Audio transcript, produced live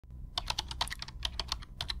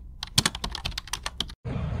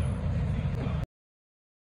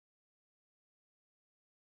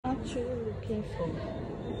actually looking for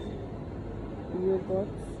yogurt.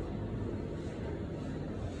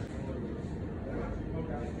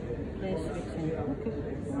 Let's wait. Okay,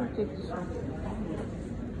 let me take this one.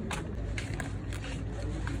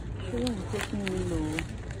 Actually, I'm taking Milo.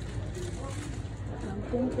 I'm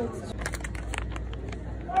tempted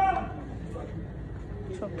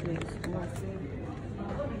chocolate.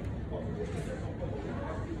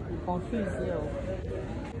 I'm confused here.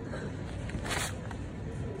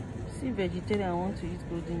 See, vegetarian, I want to eat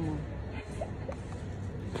golden one.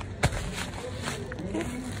 Okay.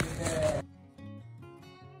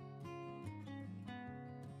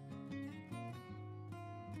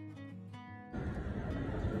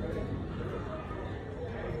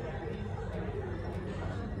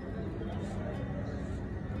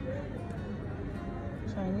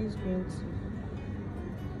 Chinese green tea.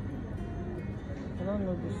 I don't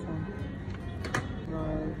know this one. No,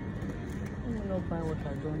 let me not buy what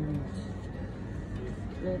I don't need.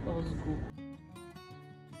 Let us go.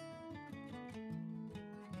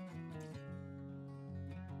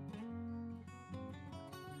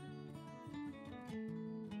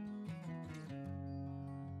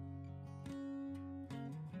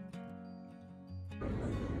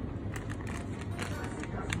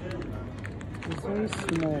 It's very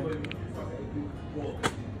small.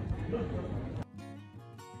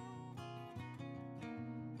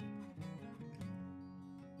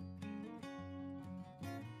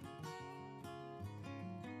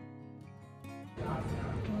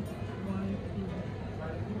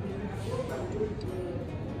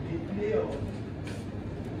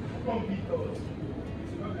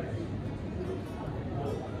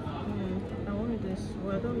 I want this.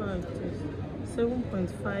 Well, I don't know how it is.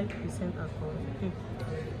 7.5% alcohol.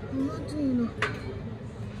 Imagine,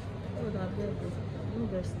 I would have been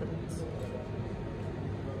investment.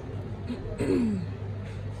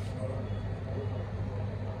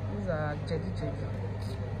 These are jelly.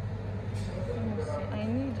 I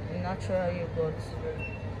need natural yogurt.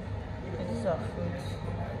 These are fruits.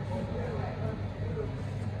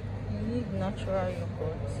 You need natural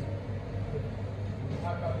yogurt.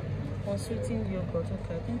 Unsweetened yogurt.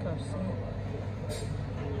 Okay, I think I've seen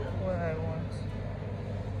what I want.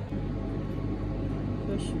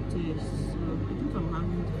 Fresh taste. So I think I'm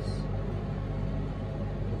having this.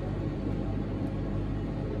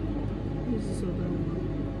 This is other one.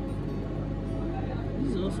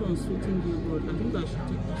 This is also unsweetened yogurt. I think I should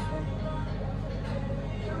take this one.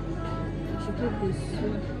 I should take this. Yeah,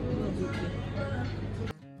 that's okay.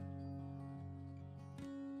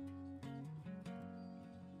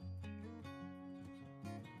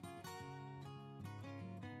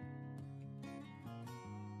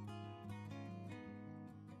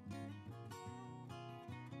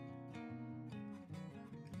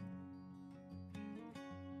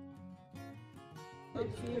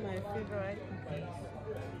 Actually, my favorite cookies.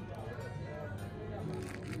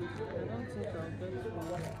 I don't think I'll get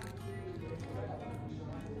one.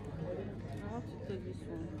 I have to take this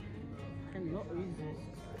one. I cannot resist.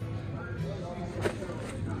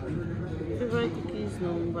 Favorite cookies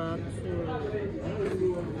number 2.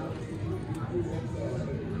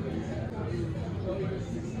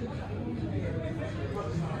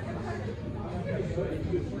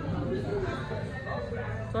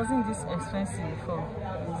 It wasn't this expensive before.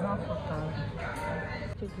 It's not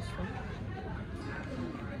 $4,000. Take this one.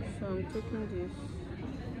 So I'm taking this.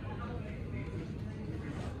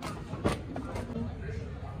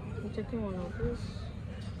 I'm taking one of this.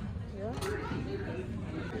 Yeah. I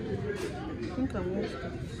think I'm going to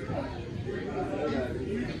take this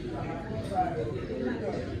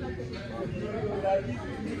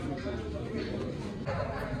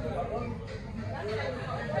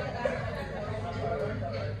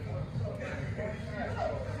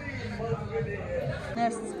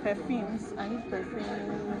Next, perfumes. I need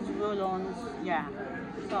perfumes, roll-ons. Yeah,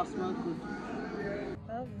 so I'll smell good.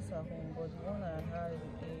 I have this at home, but the one I have is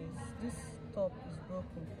this top is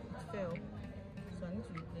broken. It fell, so I need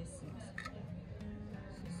to replace it.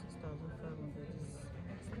 6,500 is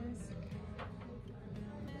expensive.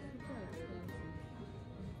 Super expensive.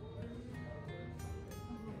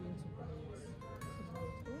 I'm not going to buy it.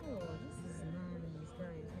 Oh, this is nice,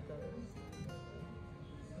 guys. Look at this. This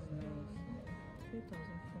is nice. 3,400.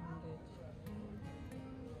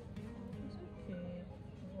 It's okay.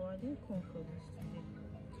 Well, I didn't come for this today.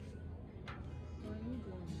 Oh, I need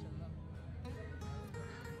one, Sha.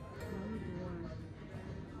 I need one.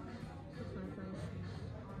 So fine shoes.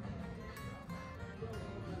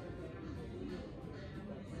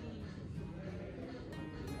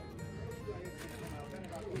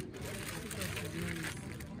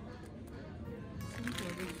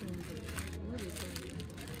 This is nice.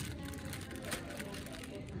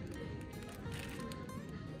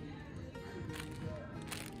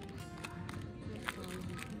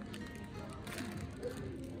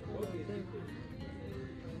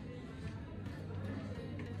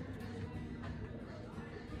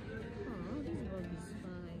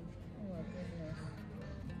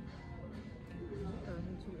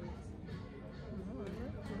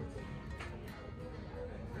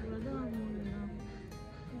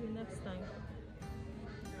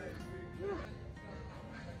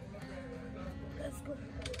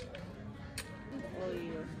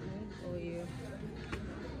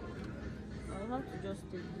 just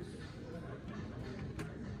take this.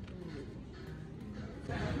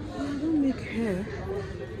 I don't make hair.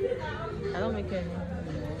 I don't make hair anymore.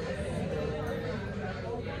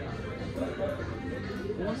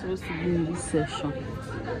 I'm not supposed to be in this session.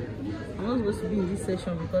 I'm not supposed to be in this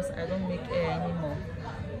session because I don't make hair anymore.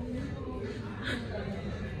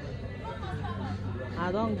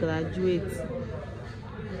 I don't graduate.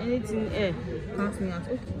 Anything hair counts me out.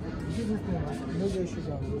 Okay. No go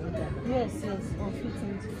sugar. Yes, on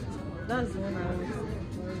 15th. That's the one I want.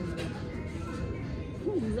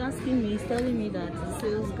 He's asking me, he's telling me that the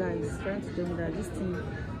sales guy is trying to tell me that this milk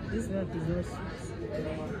is not sweet.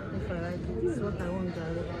 If I like it, this is what I want,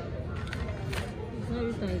 darling. It's not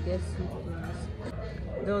every time it gets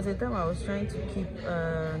sweet. There was a time I was trying to keep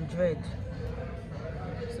dread.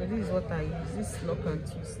 So this is what I use. This lock and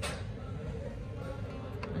twist.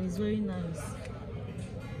 And it's very nice.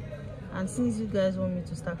 And since you guys want me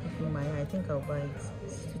to start keeping my hair, I think I'll buy it.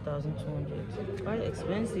 It's 2,200. Quite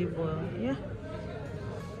expensive, but yeah.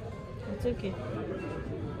 It's okay.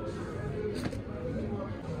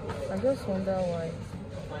 I just wonder why.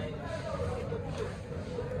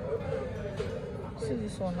 See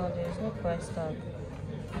this one now, there is no price tag.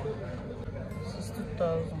 This is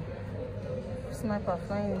 2,000. Sniper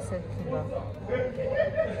flying insect killer.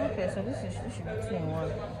 Okay, so this should be 2 in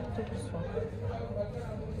 1. Take this one.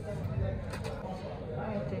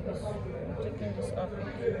 I'll take this. I'm taking this up.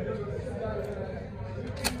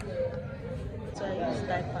 So I use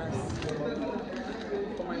diapers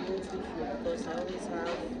for my monthly flow because I always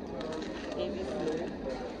have heavy flow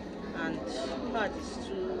and pad is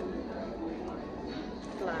too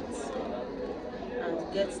flat and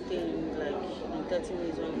gets stained like in 30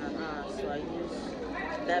 minutes or in an hour. So I use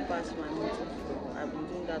diapers for my monthly flow. I've been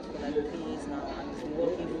doing that for like 3 years now and it's been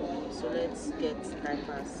working for me. So let's get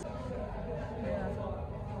diapers. Yeah.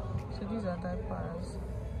 So these are diapers.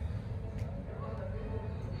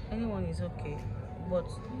 Anyone is okay, but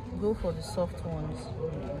go for the soft ones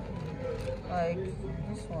like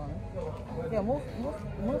this one. Yeah, more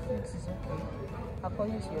fix is okay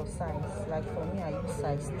according to your size. Like for me, I use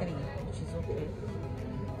size 3, which is okay.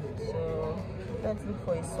 So let's look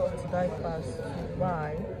for a soft diapers to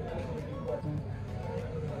buy.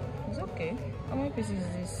 It's okay. How many pieces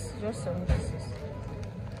is this? Just 7 pieces.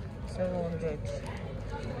 700.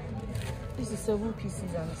 This is 7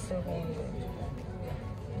 pieces and 700.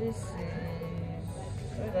 This is,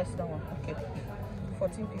 where did I see that one? Okay,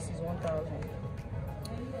 14 pieces, 1,000.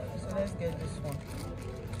 So let's get this one.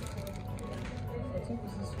 14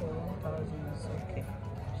 pieces for 1,000 is okay.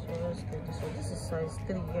 So let's get this one. This is size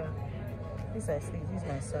 3, yeah. This size 3, this is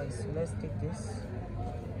my size. So let's take this.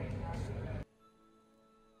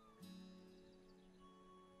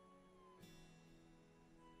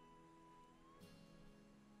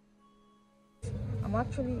 I'm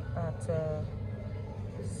actually at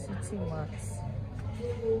City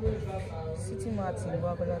Mart in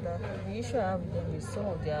Wagalada. The issue I have with them is some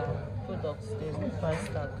of their products, there's no price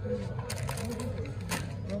tag.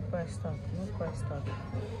 No price tag.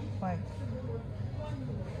 Why?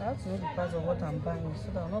 I have to know the price of what I'm buying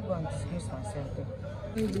so that I'm not going to disgrace myself there.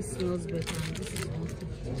 Maybe this smells better. This is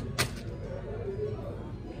 150.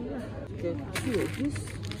 Yeah, get 2 of this.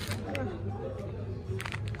 Yeah.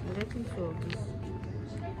 I'm getting 2 of this.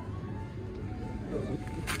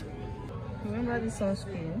 Remember this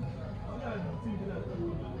sunscreen?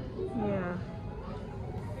 Yeah.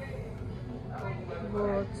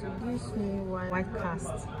 But it gives me white cast,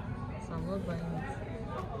 so I'm not buying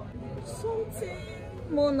it. Something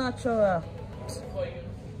more natural.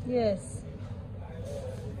 Yes.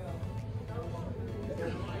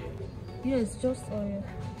 Yes, just oil.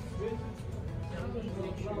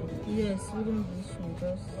 Yes, wouldn't bleaching,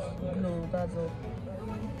 just glow, that's all.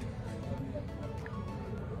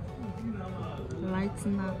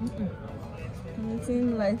 Lightener.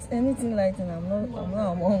 Anything lighting, I'm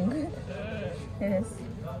not among. Yes.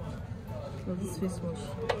 So this face wash,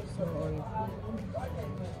 so oil.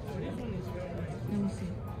 Let me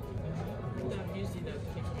see.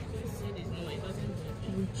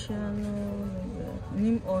 Luciano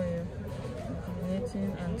neem oil,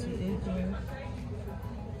 rejuvenating, anti-aging,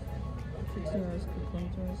 treating as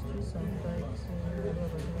control stress and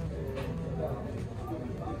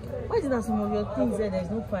why is it that some of your things here there's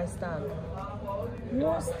no price tag?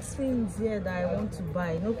 Most things here that I want to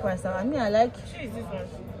buy, no price tag. I mean, I like.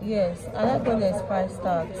 Yes, I like when there's price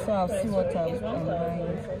tag, so I'll see what I'm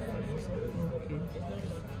buying. Okay.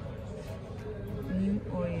 Neem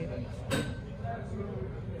oil.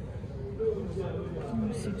 Let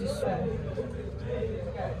me see this one.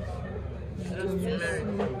 It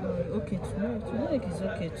Okay, turmeric is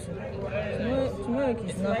okay too. Turmeric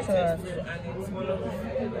is natural.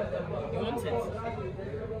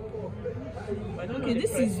 Okay,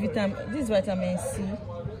 this is vitamin C.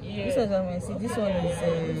 Yeah. This is vitamin C. This one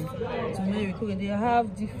is turmeric. Okay, they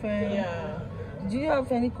have different. Yeah. Do you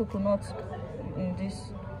have any coconut in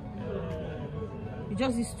this?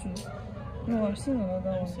 Just these two? No, I've seen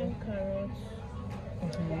another one. I've seen carrots.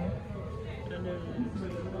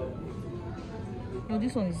 No,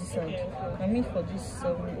 this one is this side. Yeah. I mean for this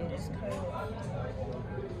 7, 8.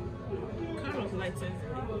 Carrot lightens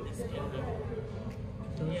the skin.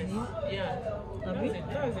 Yes. Yeah. That is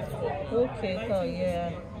it for. Okay, yeah.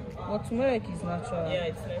 But turmeric is natural. Yeah,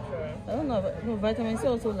 it's natural. I don't know. No, vitamin C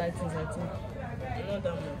also lightens, I think. Not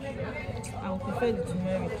that much. I would prefer the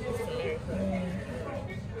turmeric.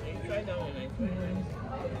 Try that one, I think.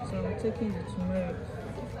 So I'm taking the turmeric.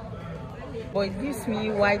 But it gives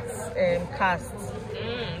me white cast.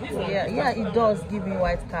 Yeah, it does give me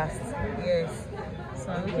white cast. Yes.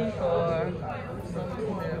 So I'm looking for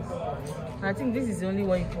something else. I think this is the only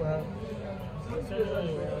one you could have.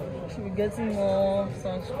 Should be getting more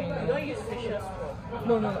sunscreen. You don't use facial scrub?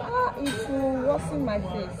 No. It will worsen my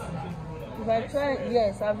face. If I try,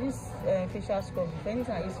 yes, I've used facial scrub. If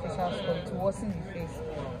anything I use facial scrub, it will worsen the face.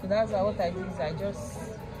 So that's what I do is I just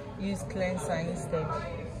use cleanser instead.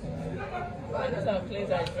 This our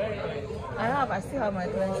cleanser is very nice. I still have my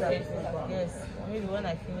cleanser. Yes, maybe when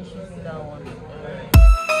I finish using that one.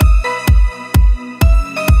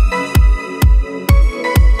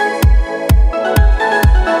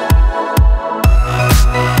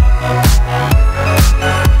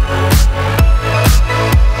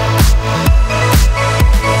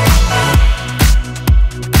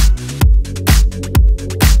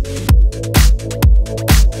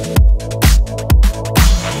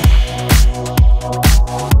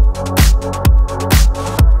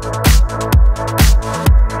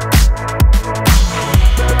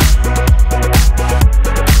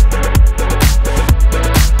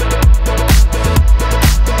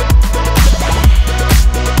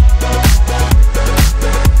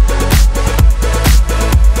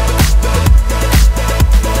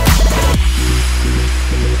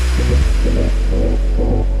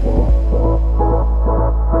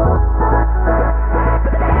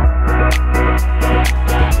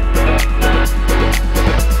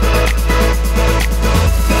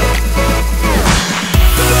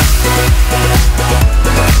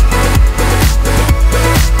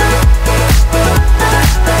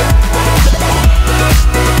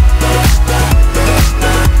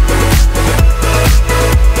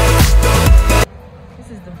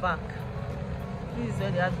 This is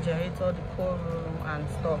where they have generator, the cold room and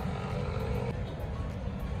stuff.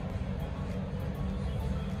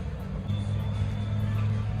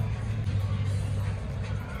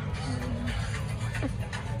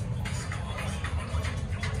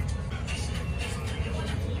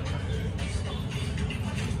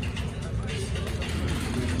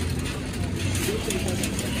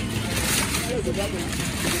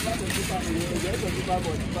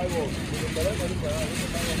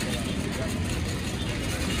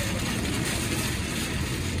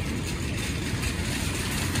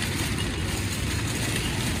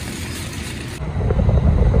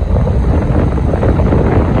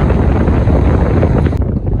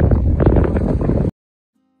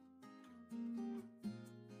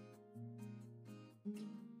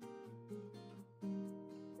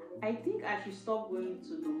 I think I should stop going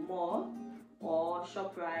to the mall or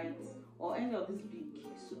ShopRite or any of these big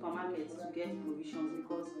supermarkets to get provisions,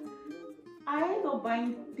 because I end up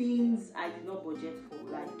buying things I did not budget for.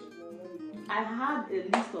 Like, I had a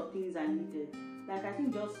list of things I needed, like I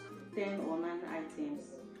think just 10 or 9 items,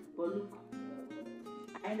 but look,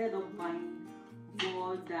 I ended up buying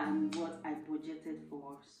more than what I budgeted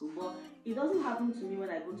for. So, but it doesn't happen to me when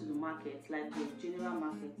I go to the market, like the general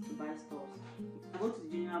market, to buy stuff. If I go to the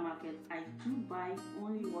general market, I do buy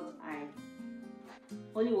only what I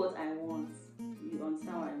want. You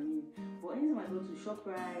understand what I mean? But anytime I go to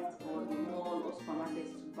ShopRite or the mall or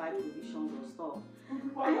supermarkets to buy provisions or stuff,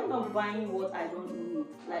 I end up buying what I don't need.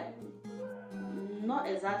 Like, not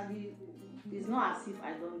exactly, it's not as if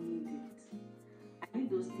I don't need it. I need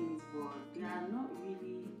those things, but they are not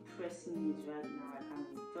really pressing needs right now. I can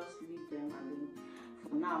just leave them and then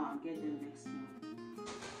for now I'll get them next month.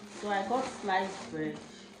 So I got sliced bread,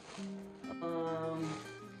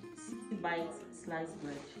 60 bites sliced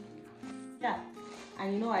bread. Yeah,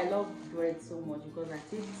 and you know I love bread so much because I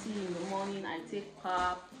take tea in the morning, I take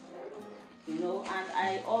pap, you know, and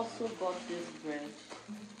I also got this bread.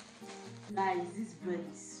 Guys, this bread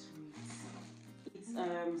is sweet. It's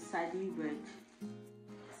sardine bread.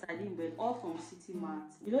 Sardine bread, all from City Mart.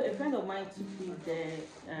 You know, a friend of mine took me there,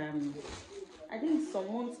 I think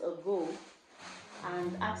some months ago,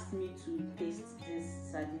 and asked me to taste this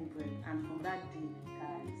sardine bread. And from that day,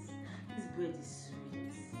 guys, this bread is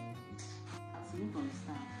sweet. As you don't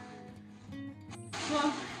understand. So,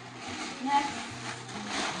 next,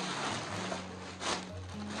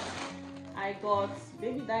 I got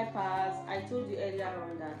baby diapers. I told you earlier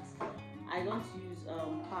on that I don't use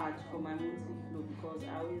pad for my monthly flow because I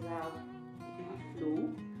always have baby flow,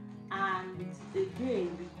 and again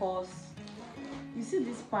because you see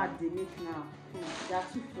this pad they make now, they are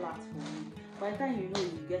too flat for me. By the time you know,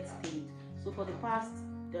 you get stained. So for the past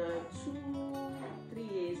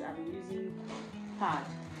 2-3 years I've been using pad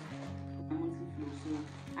for my monthly flow. So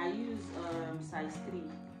I use size 3.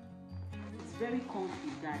 It's very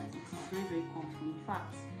comfy, guys. It is very, very comfy. In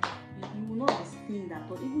fact, you will not be stained at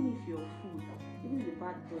all. Even if you're full, even if the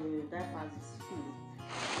diapers is full,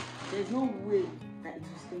 there's no way that it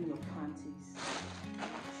will stain your panties.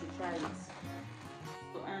 You should try it.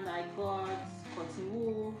 So, and I got cotton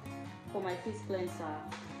wool for my face cleanser.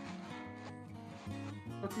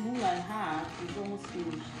 Cotton wool I had is almost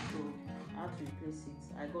finished, so I have to replace it.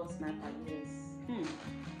 I got sniper, yes.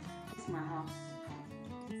 It's my house.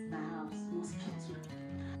 It's my house. Mosquito.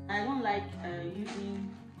 I don't like using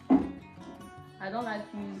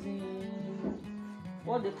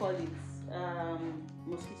what they call it,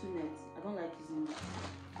 mosquito net. I don't like using it.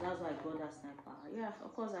 That's why I got that sniper. Yeah,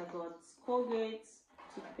 of course I got Colgate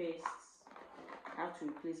toothpaste. I have to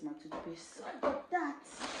replace my toothpaste, so I got that.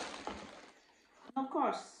 And of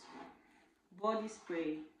course, body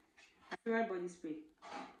spray. My favorite body spray.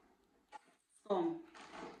 Storm.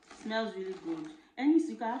 Smells really good.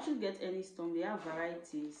 You can actually get any Storm. They have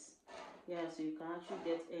varieties. Yeah, so you can actually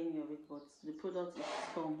get any of it, but the product is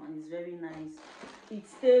Storm and it's very nice. It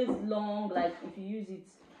stays long, like if you use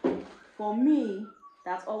it. For me,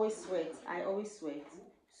 that's always sweat. I always sweat.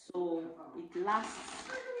 So it lasts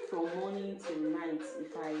from morning till night.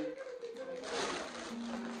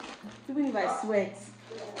 Even if I sweat,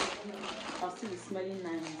 I'll still be smelling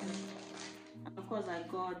nice. And of course I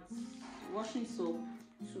got washing soap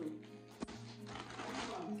too.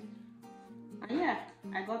 And yeah,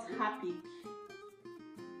 I got Harpic.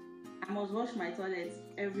 I must wash my toilet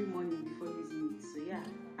every morning before using it. So yeah,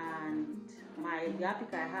 and the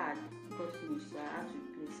Harpic I had got finished, so I had to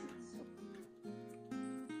replace it. So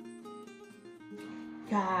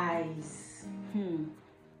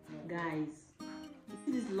guys, you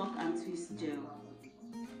see this lock and twist gel?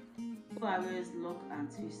 ORS lock and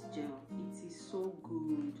twist gel. It is so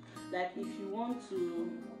good. Like if you want to,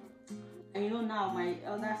 and you know now my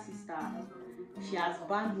elder sister, she has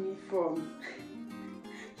banned me from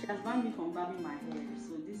barbing my hair.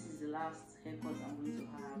 So this is the last haircut I'm going to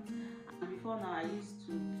have. And before now I used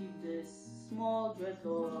to keep this small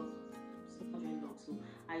dreadlock. So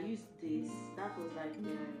I used this. That was like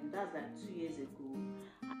that's like 2 years ago,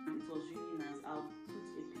 and it was really nice. I'll put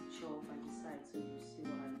a picture of my side so you see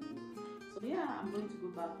what I mean. So yeah, I'm going to go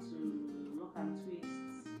back to lock and twist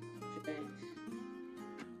dread.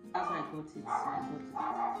 That's why I got it.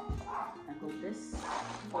 I got this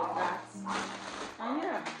for that. And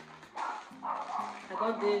yeah, I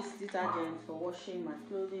got this detergent for washing my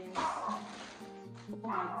clothing. Oh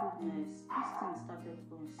my goodness, this thing started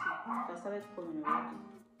going. See, it started coming already.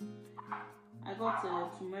 I got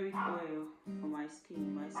turmeric oil for my skin.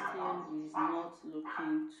 My skin is not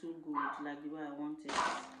looking too good like the way I want it.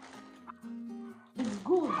 It's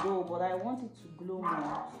good though, but I want it to glow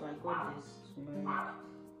more, so I got this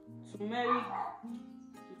turmeric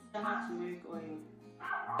oil.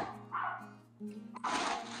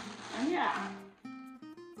 And yeah,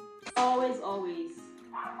 always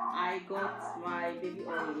I got my baby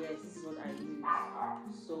oil. Yes, this is what I use.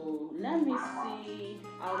 So let me see.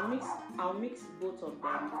 I'll mix both of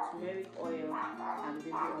them, the turmeric oil and the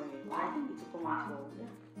baby oil. I think it will come out well.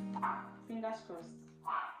 Yeah. Fingers crossed.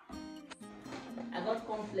 I got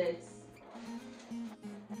cornflakes.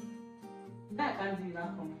 I can't do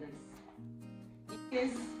without cornflakes. In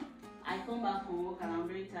case I come back from work and I'm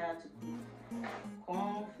very tired to cook,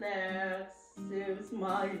 cornflakes saves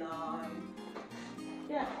my life.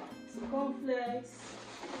 Yeah, so cornflakes,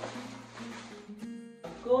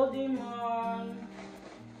 golden one,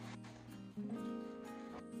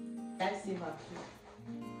 lifesaver too.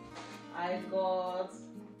 I got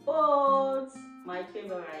oats, my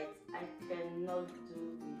favorite. I cannot do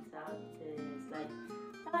without this. Like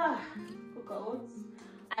cook oats.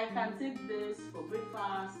 I can take this for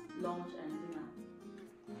breakfast, lunch, and dinner.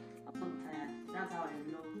 I'm not tired. That's how I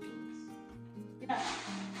love oats. Yeah.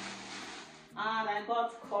 And I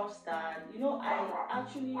got custard. You know, I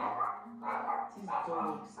actually these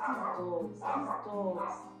dogs.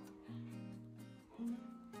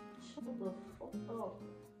 Shut the fuck up.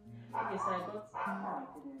 Okay, so I got, oh my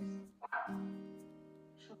goodness.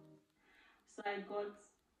 Shut. So I got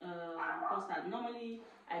custard. Normally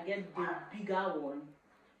I get the bigger one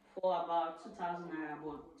for about 2,000 naira,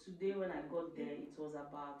 but today when I got there it was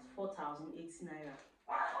about 4,080 naira.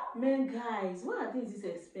 Man, guys, why are things this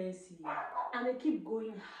expensive? And they keep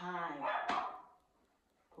going high.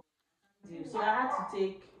 So I had to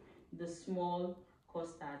take the small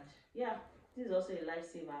custard. Yeah, this is also a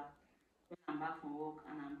lifesaver when I'm back from work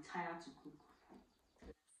and I'm tired to cook.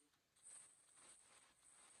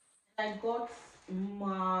 I got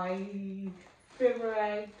my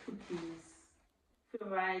favorite cookies.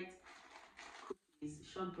 Favorite cookies,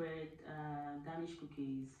 shortbread, Danish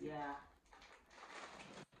cookies. Yeah,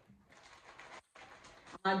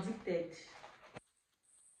 I'm addicted.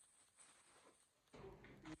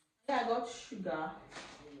 Yeah, I got sugar.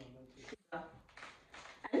 Sugar.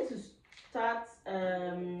 I need to start.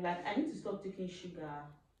 Like I need to stop taking sugar.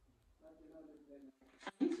 I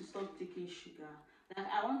need to stop taking sugar. Like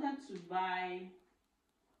I wanted to buy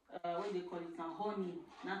what they call it now, honey,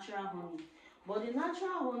 natural honey. But the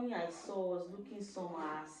natural honey I saw was looking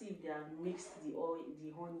somehow as if they have mixed the oil,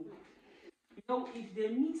 the honey. You know, if they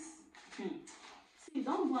mix, see,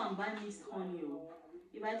 don't go and buy mixed honey. Oh.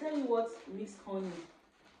 If I tell you what mixed honey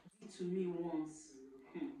did to me once,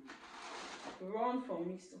 run from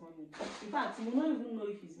mixed honey. In fact, you will not even know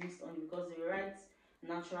if it's mixed honey because they write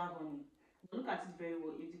natural honey. But look at it very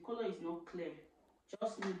well. If the color is not clear,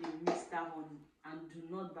 just know they mixed that honey and do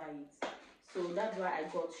not buy it. So that's why I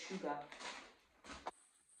got sugar.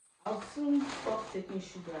 I'll soon stop taking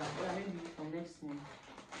sugar. Yeah, maybe from next month.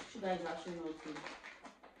 Sugar is actually not good.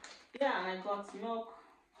 Yeah, and I got milk.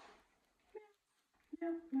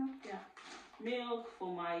 Yeah. Milk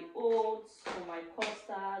for my oats, for my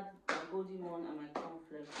custard, my golden one, and my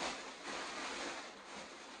cornflakes.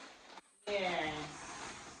 Yes.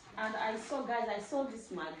 And I saw, guys, I saw this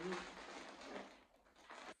Maggi.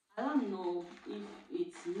 I don't know if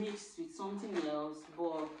it's mixed with something else,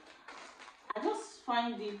 but I just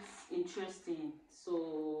find it interesting.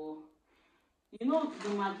 So, you know, the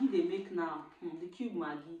Maggi they make now, the cube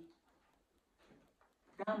Maggi,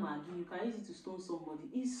 that Maggi, you can use it to stone somebody.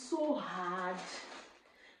 It's so hard.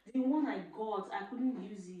 The one I got, I couldn't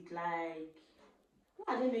use it. Like,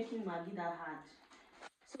 why are they making Maggi that hard?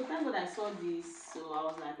 So thank God I saw this. So I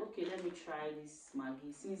was like, okay, let me try this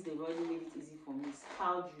Maggi. Since they've already made it easy for me, it's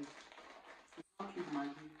powdery. It's not cube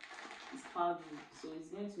Maggi. It's powdery. So it's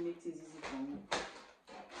going to make things easy for me.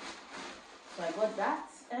 So I got that.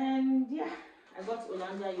 And yeah, I got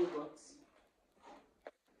Hollandia yogurt.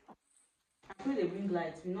 I pray they bring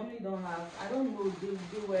lights. We normally don't have, I don't know,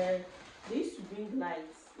 they used to bring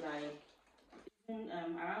lights like even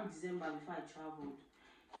around December before I traveled.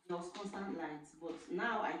 There was constant lights, but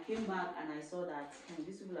now I came back and I saw that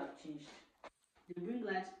these people have changed. They bring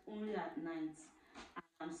lights only at night, and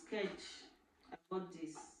I'm scared about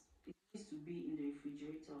this. It needs to be in the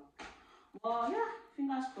refrigerator. Well, yeah,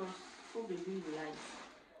 fingers crossed. Hope they bring the lights.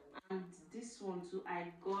 And this one too,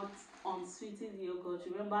 I got unsweetened yogurt.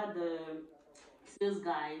 Remember the sales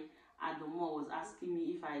guy at the mall was asking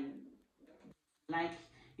me if I like,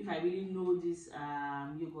 if I really know this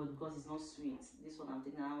yogurt because it's not sweet. This one I'm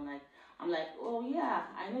taking, I'm like, oh yeah,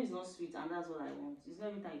 I know it's not sweet, and that's what I want. It's not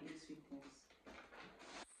even that I get sweet things.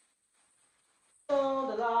 So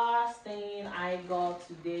the last thing I got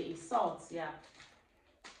today is salt. Yeah,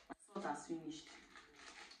 my salt has finished.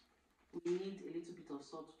 We need a little bit of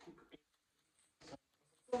salt to cook.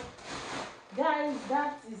 So, guys,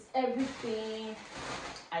 that is everything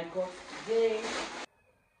I got today.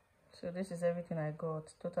 So this is everything I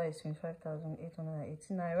got. Total is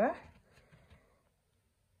 25,880 naira.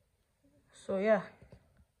 So yeah,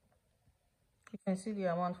 you can see the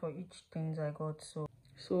amount for each things I got.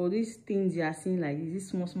 So these things you are seeing, like these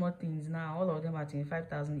small things now, all of them are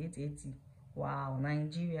 25,880. Wow,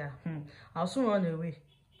 Nigeria. I'll soon run away.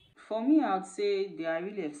 For me, I would say they are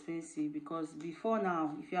really expensive because before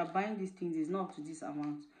now, if you are buying these things, it's not up to this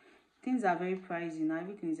amount. Things are very pricey now,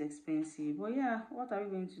 everything is expensive. But yeah, what are we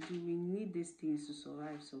going to do? We need these things to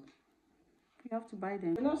survive, so you have to buy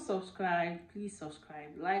them. If you're not subscribed, please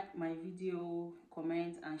subscribe, like my video,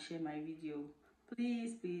 comment and share my video.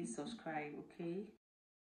 Please subscribe, okay?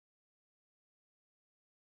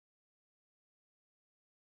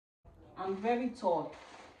 I'm very tall.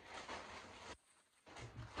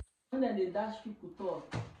 When they dash people tall.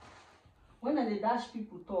 When they dash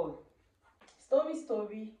people tall.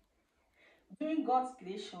 Story. During God's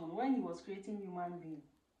creation, when he was creating human being,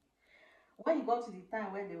 when he got to the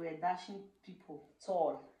time where they were dashing people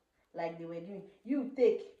tall, like they were doing, you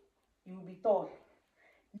take, you will be tall.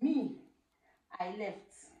 Me, I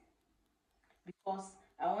left because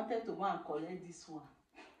I wanted to go and collect this one.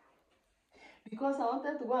 Because I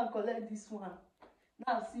wanted to go and collect this one.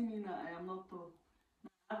 Now see me now, I am not tall.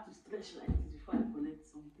 I have to stretch like this before I collect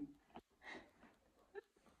something.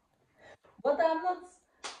 But I'm not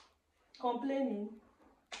complaining.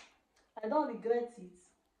 I don't regret it.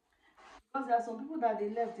 Because there are some people that they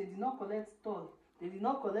left, they did not collect tall. They did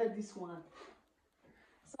not collect this one.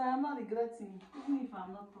 So I am not regretting, even if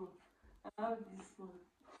I'm not tall. I have this one.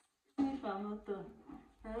 Even if I'm not tall,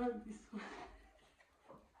 I have this one.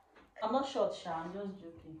 I'm not short, Sha, I'm just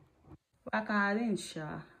joking. I can arrange,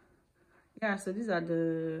 Sha. Yeah, so these are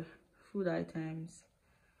the food items.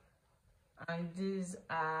 And these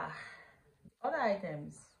are other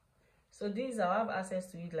items. So these I'll have access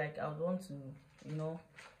to it, like I would want to, you know,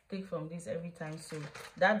 take from this every time. So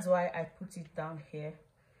that's why I put it down here.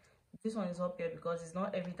 This one is up here because it's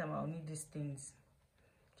not every time I'll need these things.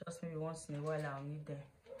 Just maybe once in a while I'll need them.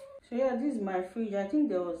 So yeah, this is my fridge. I think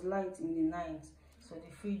there was light in the night, so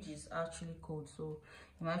the fridge is actually cold. So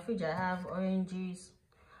in my fridge I have oranges.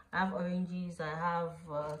 I have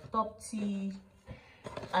top tea.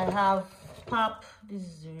 I have pap. This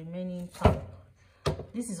is the remaining pap.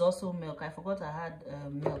 This is also milk. I forgot I had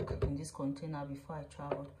milk in this container before I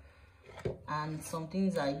traveled. And some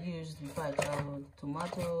things I used before I traveled: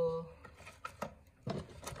 tomato,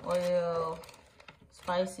 oil,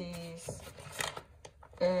 spices,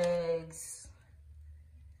 eggs.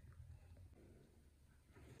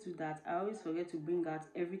 To that, I always forget to bring out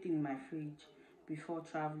everything in my fridge before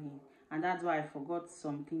traveling, and that's why I forgot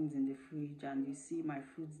some things in the fridge. And you see my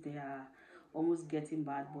fruits, they are almost getting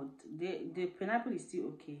bad, but the pineapple is still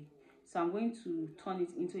okay. So I'm going to turn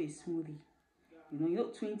it into a smoothie. You know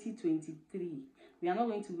 2023, we are not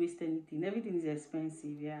going to waste anything. Everything is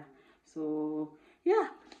expensive. Yeah, so yeah.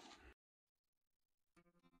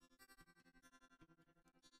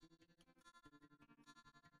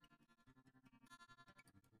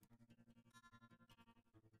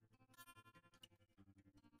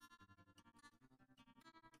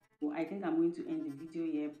 I think I'm going to end the video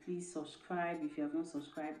here. Please subscribe if you have not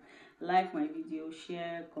subscribed. Like my video,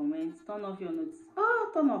 share, comment, turn off your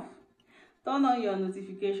turn on your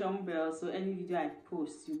notification bell, so any video I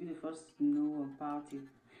post, you'll be the first to know about it.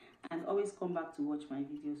 And always come back to watch my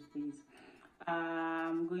videos, please.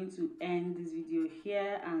 I'm going to end this video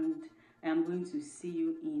here, and I'm going to see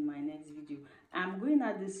you in my next video. I'm going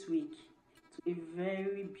out this week to a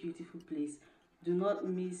very beautiful place. Do not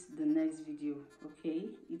miss the next video, okay?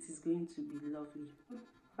 It is going to be lovely.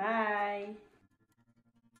 Bye.